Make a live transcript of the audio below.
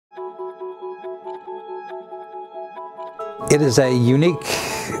It is a unique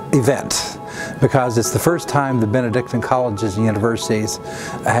event because it's the first time the Benedictine colleges and universities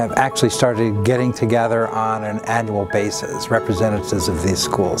have actually started getting together on an annual basis, representatives of these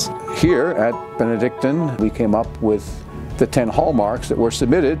schools. Here at Benedictine, we came up with the 10 hallmarks that were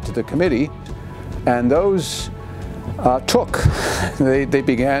submitted to the committee, and those they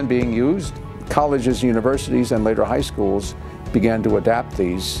began being used. Colleges, universities, and later high schools began to adapt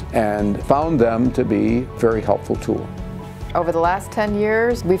these and found them to be a very helpful tool. Over the last 10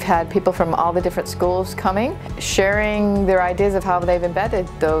 years, we've had people from all the different schools coming, sharing their ideas of how they've embedded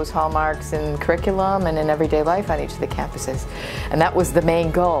those hallmarks in curriculum and in everyday life on each of the campuses. And that was the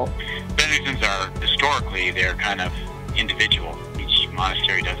main goal. Benedictines are, historically, they're kind of individual. Each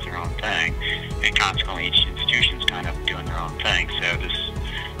monastery does their own thing, and consequently each institution's kind of doing their own thing. So this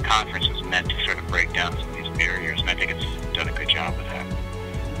conference was meant to sort of break down some of these barriers, and I think it's done a good job with that.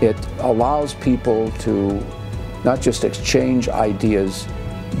 It allows people to not just exchange ideas,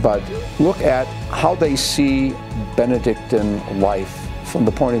 but look at how they see Benedictine life from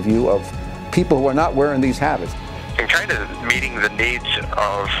the point of view of people who are not wearing these habits. And kind of meeting the needs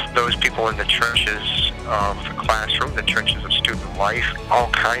of those people in the trenches of the classroom, the trenches of student life,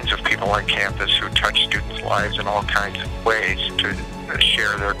 all kinds of people on campus who touch students' lives in all kinds of ways to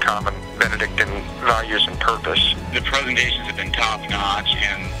share their common Benedictine values and purpose. The presentations have been top-notch,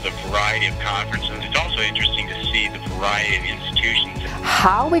 and the variety of conferences. It's also interesting to see the variety of institutions.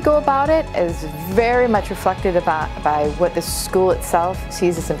 How we go about it is very much reflected by what the school itself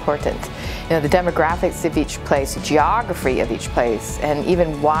sees as important. You know, the demographics of each place, the geography of each place, and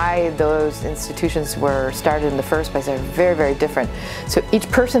even why those institutions were started in the first place are very, very different. So each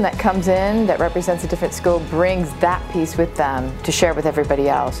person that comes in that represents a different school brings that piece with them to share with everybody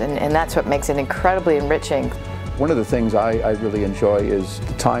else, and that's what makes it incredibly enriching. One of the things I really enjoy is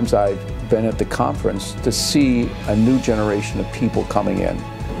the times I've been at the conference to see a new generation of people coming in.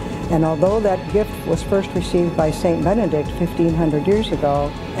 And although that gift was first received by St. Benedict 1,500 years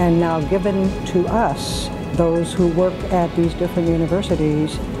ago and now given to us, those who work at these different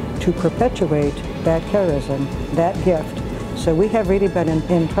universities, to perpetuate that charism, that gift. So we have really been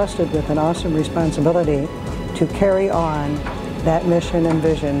entrusted with an awesome responsibility to carry on that mission and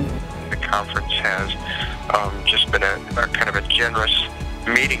vision. The conference has just been a kind of a generous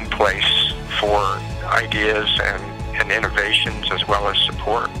meeting place for ideas and innovations as well as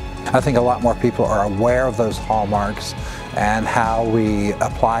support. I think a lot more people are aware of those hallmarks and how we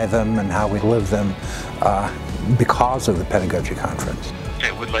apply them and how we live them because of the Pedagogy Conference.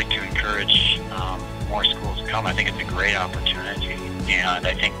 I would like to encourage more schools to come. I think it's a great opportunity, and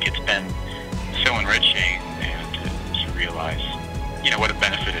I think it's been so enriching to realize, you know, what a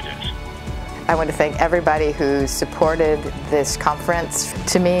benefit it is. I want to thank everybody who supported this conference.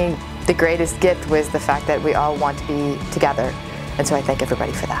 To me, the greatest gift was the fact that we all want to be together, and so I thank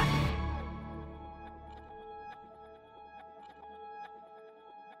everybody for that.